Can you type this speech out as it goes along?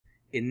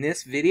In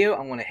this video,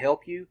 I'm going to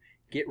help you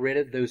get rid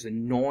of those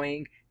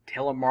annoying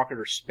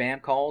telemarketer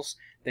spam calls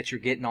that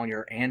you're getting on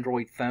your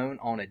Android phone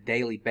on a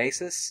daily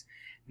basis.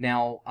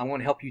 Now, I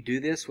want to help you do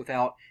this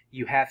without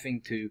you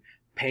having to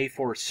pay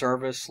for a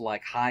service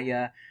like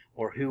Hiya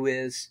or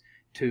Whois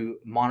to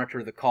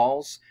monitor the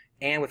calls,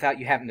 and without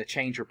you having to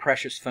change your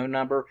precious phone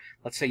number.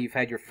 Let's say you've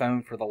had your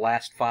phone for the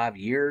last 5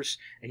 years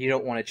and you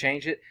don't want to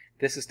change it.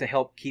 This is to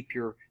help keep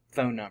your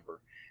phone number.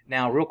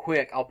 Now, real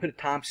quick, I'll put a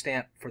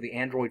timestamp for the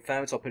Android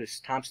phones. I'll put a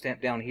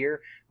timestamp down here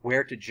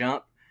where to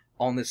jump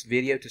on this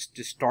video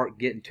to start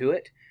getting to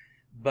it.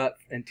 But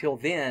until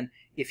then,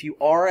 if you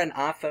are an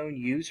iPhone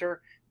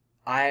user,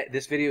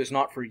 this video is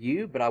not for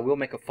you, but I will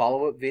make a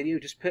follow-up video.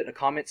 Just put in a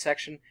comment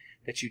section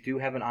that you do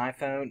have an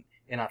iPhone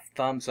and a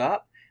thumbs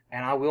up,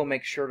 and I will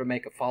make sure to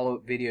make a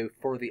follow-up video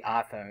for the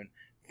iPhone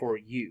for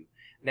you.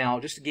 Now,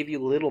 just to give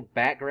you a little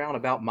background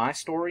about my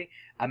story,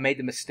 I made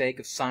the mistake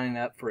of signing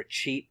up for a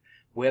cheap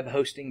web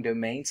hosting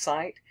domain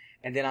site,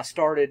 and then I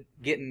started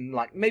getting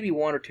like maybe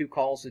 1 or 2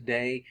 calls a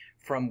day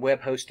from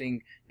web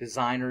hosting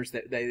designers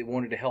that they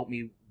wanted to help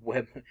me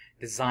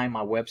design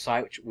my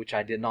website, which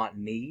I did not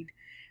need.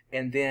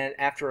 And then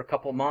after a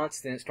couple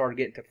months, then it started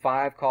getting to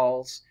 5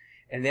 calls,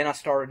 and then I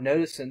started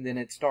noticing, then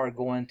it started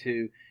going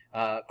to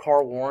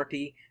car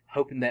warranty,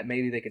 hoping that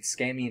maybe they could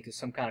scam me into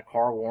some kind of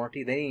car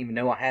warranty. They didn't even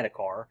know I had a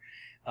car.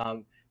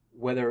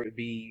 Whether it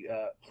be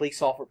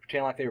police officers,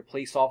 pretend like they were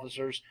police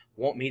officers,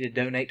 want me to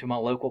donate to my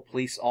local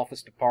police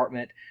office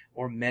department,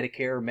 or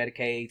Medicare,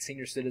 Medicaid,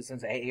 senior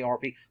citizens,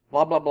 AARP,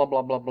 blah, blah, blah,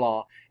 blah, blah,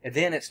 blah. And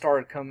then it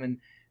started coming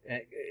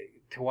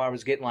to where I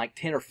was getting like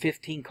 10 or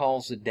 15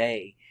 calls a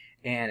day,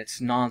 and it's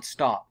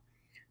nonstop.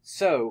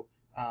 So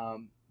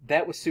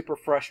that was super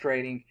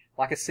frustrating.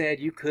 Like I said,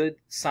 you could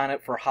sign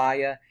up for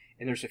Hiya,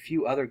 and there's a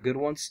few other good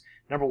ones.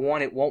 Number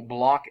one, it won't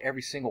block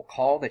every single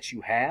call that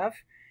you have.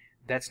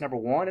 That's number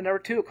one. And number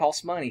two, it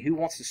costs money. Who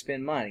wants to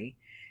spend money?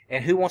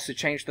 And who wants to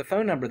change the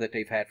phone number that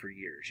they've had for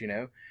years? You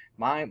know,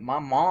 my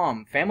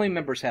mom, family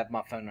members have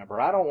my phone number.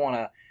 I don't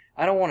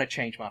want to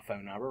change my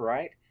phone number,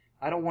 right?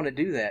 I don't want to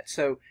do that.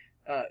 So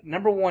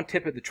number one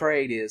tip of the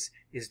trade is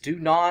do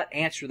not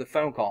answer the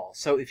phone call.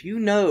 So if you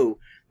know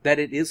that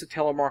it is a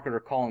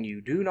telemarketer calling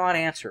you, do not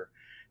answer,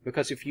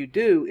 because if you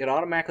do, it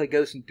automatically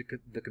goes into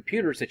the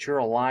computers that you're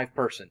a live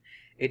person.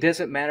 It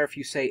doesn't matter if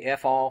you say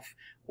F off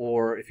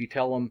or if you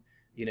tell them,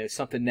 you know,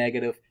 something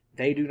negative.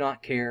 They do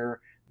not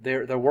care.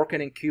 They're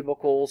working in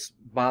cubicles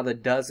by the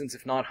dozens,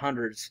 if not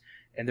hundreds,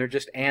 and they're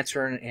just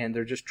answering, and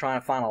they're just trying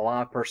to find a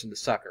live person to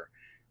sucker.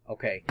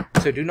 Okay,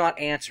 so do not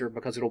answer,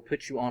 because it'll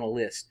put you on a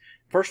list.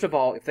 First of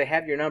all, if they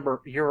have your number,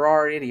 you're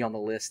already on the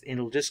list, and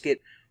it'll just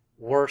get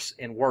worse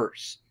and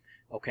worse.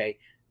 Okay,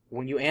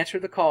 when you answer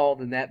the call,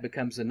 then that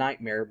becomes a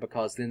nightmare,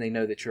 because then they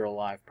know that you're a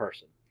live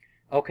person.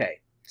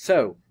 Okay,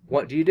 so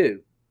what do you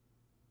do?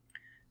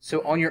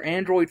 So on your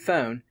Android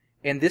phone,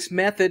 and this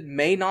method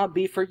may not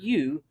be for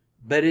you,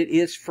 but it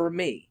is for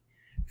me.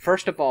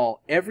 First of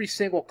all, every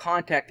single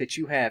contact that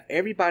you have,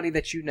 everybody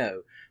that you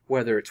know,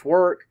 whether it's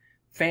work,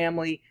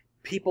 family,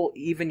 people,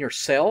 even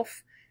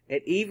yourself,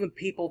 and even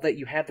people that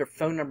you have their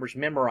phone numbers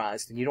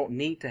memorized and you don't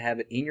need to have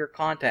it in your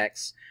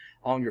contacts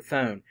on your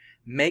phone,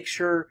 make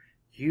sure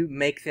you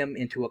make them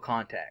into a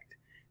contact.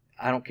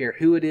 I don't care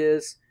who it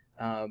is,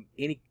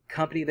 any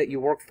company that you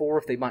work for,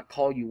 if they might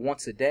call you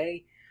once a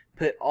day,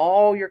 put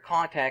all your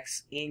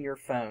contacts in your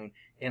phone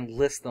and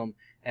list them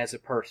as a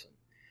person.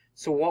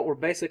 So what we're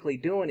basically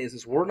doing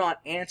is we're not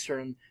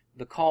answering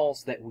the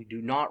calls that we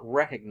do not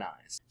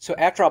recognize. So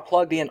after I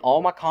plugged in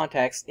all my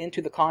contacts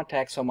into the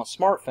contacts on my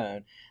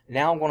smartphone,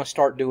 now I'm going to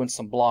start doing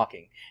some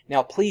blocking.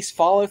 Now please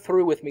follow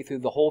through with me through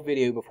the whole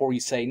video before you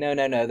say, no,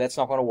 that's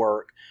not going to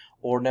work,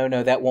 or no,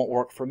 that won't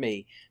work for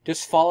me.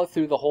 Just follow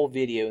through the whole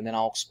video, and then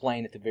I'll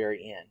explain at the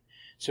very end.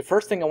 So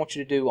first thing I want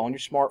you to do on your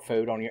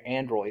smartphone, on your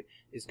Android,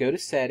 is go to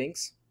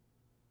Settings.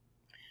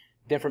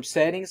 Then from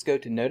Settings, go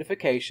to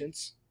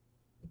Notifications.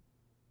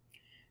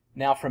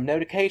 Now from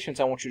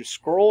Notifications, I want you to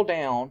scroll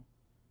down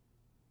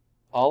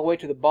all the way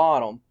to the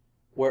bottom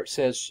where it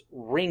says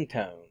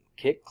Ringtone.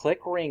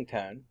 Click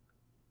Ringtone.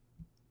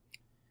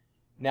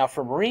 Now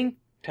from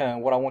Ringtone,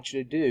 what I want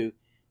you to do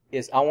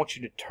is I want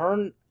you to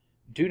turn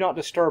Do Not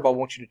Disturb. I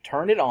want you to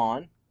turn it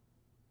on.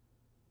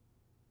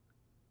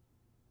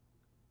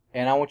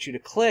 And I want you to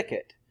click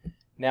it.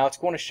 Now it's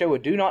going to show a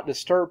Do Not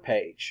Disturb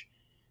page.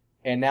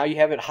 And now you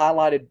have it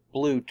highlighted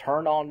blue,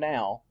 Turn On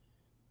Now.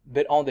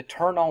 But on the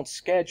Turn On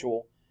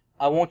schedule,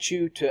 I want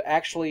you to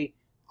actually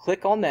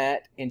click on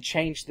that and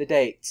change the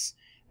dates.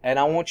 And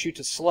I want you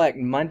to select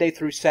Monday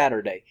through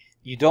Saturday.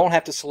 You don't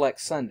have to select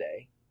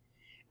Sunday.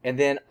 And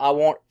then I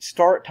want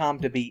start time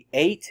to be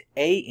 8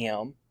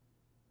 a.m.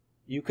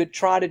 You could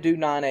try to do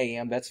 9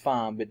 a.m. That's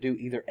fine, but do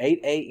either 8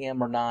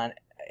 a.m. or 9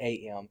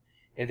 a.m.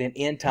 And then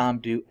end time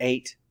do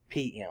 8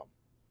 p.m.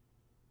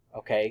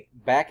 Okay,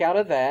 back out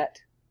of that,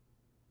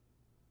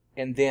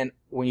 and then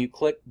when you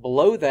click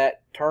below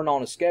that, turn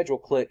on a schedule,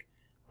 click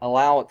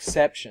Allow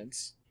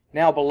Exceptions.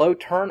 Now below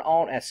Turn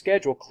On a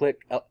Schedule,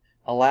 click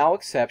Allow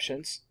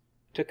Exceptions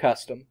to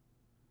Custom.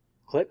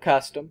 Click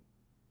Custom.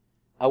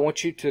 I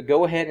want you to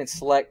go ahead and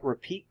select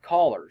repeat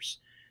callers.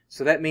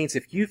 So that means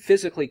if you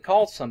physically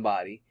call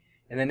somebody,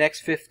 in the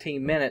next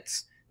 15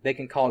 minutes, they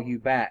can call you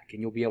back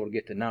and you'll be able to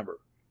get the number.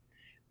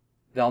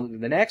 Now,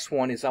 the next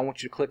one is I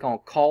want you to click on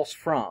calls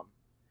from.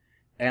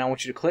 And I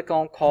want you to click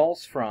on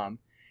calls from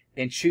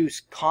and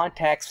choose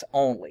contacts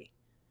only.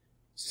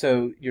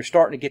 So you're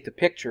starting to get the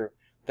picture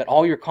that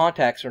all your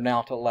contacts are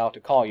now allowed to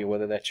call you,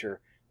 whether that's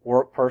your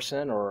work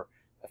person or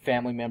a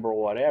family member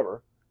or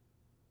whatever.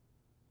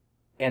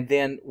 And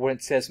then when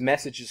it says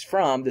messages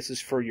from, this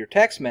is for your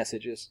text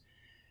messages,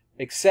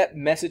 accept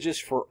messages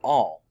for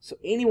all. So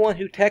anyone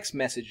who text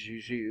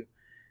messages you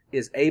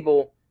is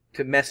able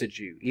to message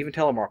you, even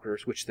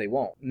telemarketers, which they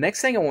won't.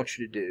 Next thing I want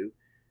you to do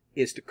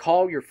is to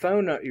call your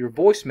phone, your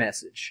voice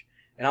message,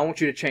 and I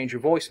want you to change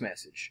your voice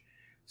message.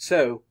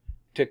 So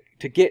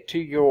to get to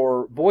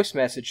your voice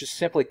message, just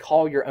simply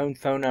call your own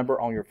phone number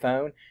on your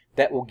phone.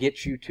 That will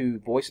get you to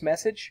voice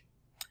message.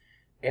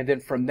 And then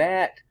from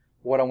that,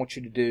 what I want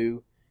you to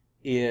do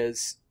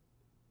is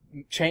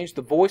change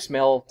the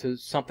voicemail to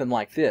something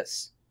like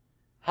this.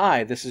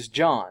 Hi, this is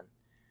John.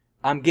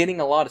 I'm getting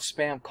a lot of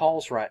spam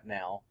calls right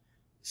now,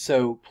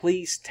 so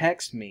please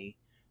text me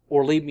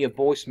or leave me a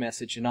voice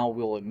message and I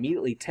will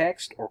immediately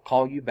text or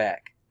call you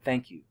back.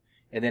 Thank you.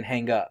 And then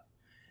hang up.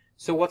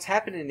 So what's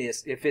happening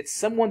is, if it's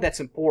someone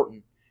that's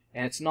important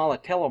and it's not a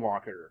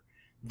telemarketer,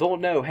 they'll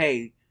know,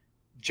 hey,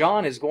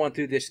 John is going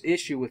through this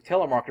issue with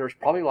telemarketers,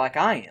 probably like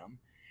I am,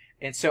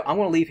 and so I'm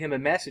going to leave him a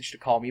message to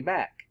call me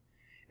back.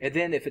 And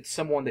then if it's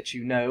someone that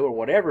you know or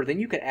whatever, then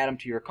you can add them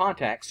to your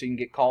contacts so you can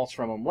get calls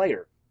from them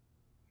later.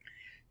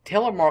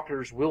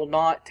 Telemarketers will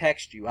not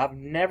text you. I've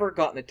never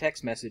gotten a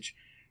text message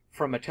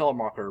from a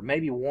telemarketer,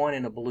 maybe one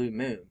in a blue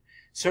moon.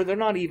 So they're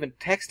not even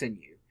texting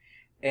you.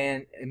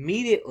 And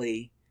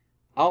immediately,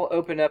 I'll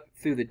open up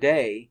through the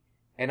day,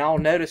 and I'll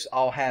notice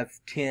I'll have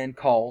 10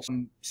 calls,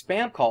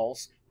 spam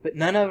calls, but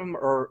none of them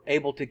are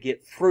able to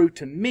get through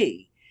to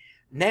me.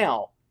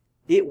 Now,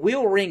 it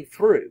will ring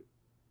through.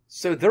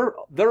 So the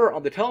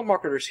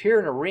telemarketer's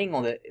hearing a ring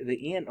on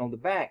the end, on the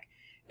back,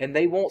 and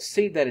they won't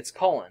see that it's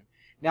calling.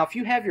 Now, if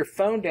you have your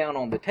phone down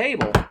on the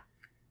table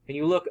and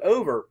you look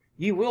over,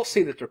 you will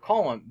see that they're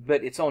calling,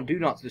 but it's on Do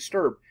Not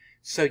Disturb,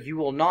 so you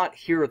will not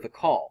hear the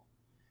call.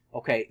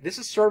 Okay, this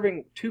is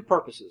serving two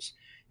purposes.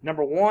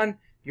 Number one,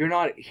 you're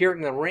not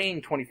hearing the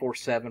ring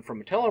 24/7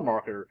 from a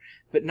telemarketer,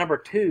 but number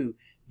two,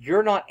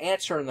 you're not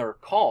answering their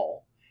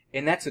call,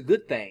 and that's a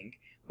good thing,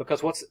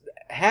 because what's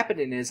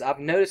happening is I've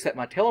noticed that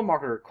my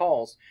telemarketer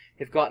calls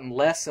have gotten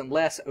less and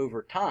less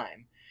over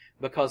time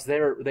because they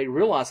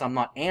realize I'm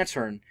not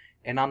answering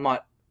and I'm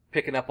not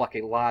picking up like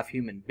a live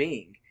human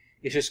being.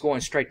 It's just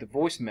going straight to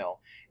voicemail.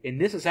 And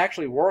this is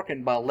actually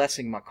working by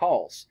lessening my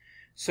calls.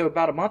 So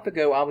about a month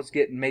ago, I was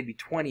getting maybe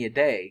 20 a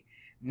day.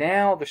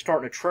 Now they're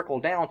starting to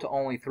trickle down to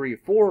only 3 or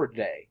 4 a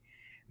day.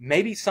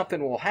 Maybe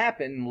something will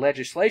happen,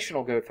 legislation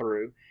will go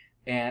through,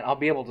 and I'll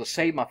be able to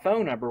save my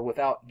phone number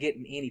without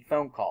getting any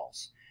phone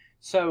calls.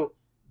 So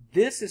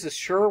this is a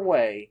sure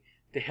way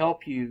to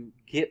help you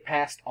get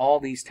past all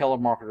these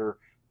telemarketer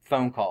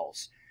phone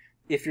calls.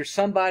 If you're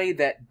somebody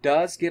that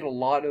does get a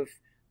lot of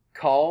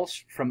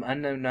calls from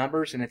unknown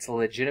numbers and it's a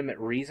legitimate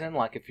reason,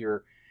 like if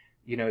you're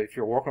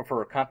working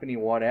for a company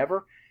or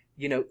whatever,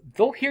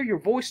 they'll hear your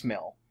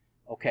voicemail,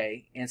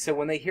 okay? And so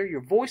when they hear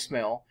your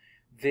voicemail,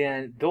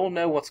 then they'll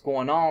know what's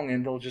going on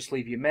and they'll just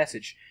leave you a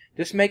message.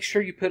 Just make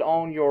sure you put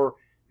on your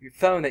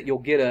phone that you'll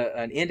get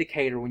an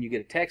indicator when you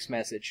get a text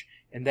message,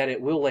 and that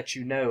it will let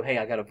you know, hey,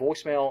 I got a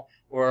voicemail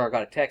or I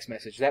got a text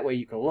message. That way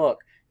you can look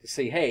to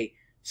see, hey,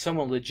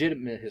 someone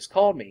legitimate has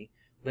called me,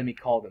 let me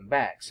call them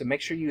back. So make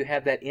sure you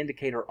have that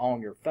indicator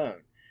on your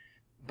phone.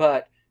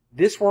 But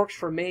this works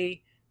for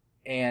me,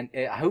 and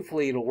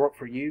hopefully it'll work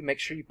for you. Make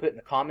sure you put in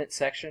the comment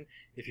section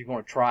if you're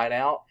going to try it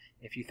out,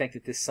 if you think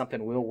that this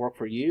something will work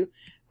for you.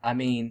 I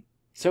mean,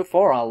 so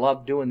far I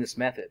love doing this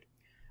method.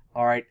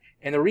 All right,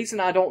 and the reason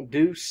I don't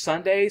do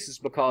Sundays is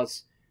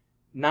because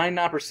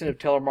 99% of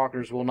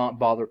telemarketers will not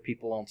bother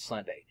people on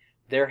Sunday.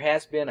 There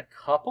has been a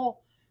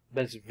couple,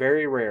 but it's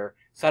very rare.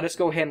 So I just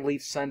go ahead and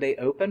leave Sunday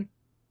open.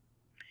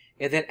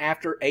 And then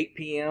after 8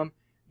 p.m.,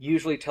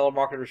 usually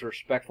telemarketers are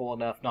respectful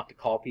enough not to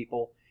call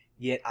people.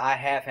 Yet I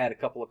have had a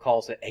couple of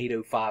calls at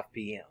 8:05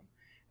 p.m.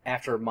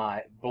 after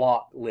my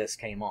block list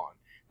came on.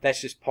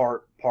 That's just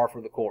par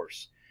for the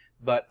course.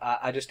 But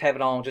I just have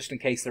it on just in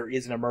case there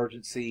is an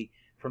emergency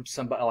from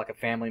somebody, like a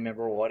family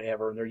member or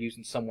whatever, and they're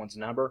using someone's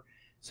number.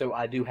 So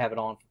I do have it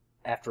on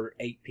after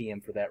 8 p.m.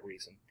 for that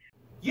reason.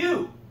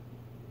 You,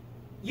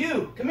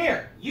 come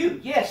here.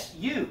 Yes,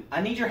 you.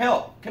 I need your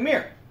help. Come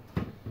here.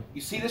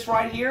 You see this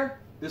right here?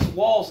 This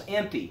wall's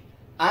empty.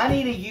 I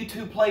need a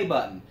YouTube play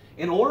button.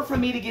 In order for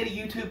me to get a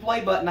YouTube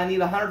play button, I need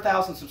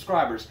 100,000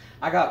 subscribers.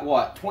 I got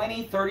what,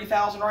 20,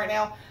 30,000 right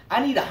now?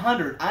 I need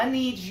 100. I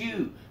need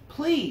you,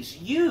 please,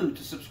 you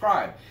to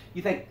subscribe.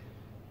 You think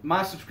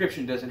my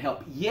subscription doesn't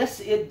help? Yes,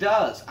 it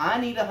does. I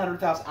need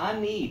 100,000.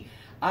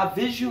 I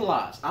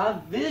visualize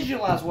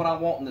what I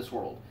want in this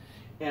world.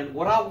 And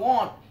what I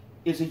want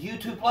is a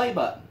YouTube play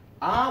button.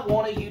 I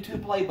want a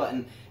YouTube play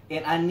button.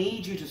 And I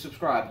need you to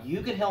subscribe.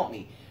 You can help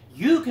me.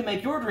 You can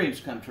make your dreams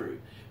come true.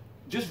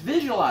 Just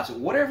visualize it.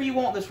 Whatever you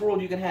want in this world,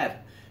 you can have.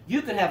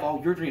 You can have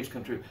all your dreams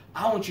come true.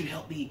 I want you to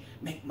help me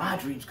make my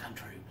dreams come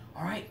true.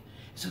 All right?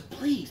 So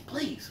please,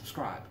 please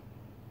subscribe.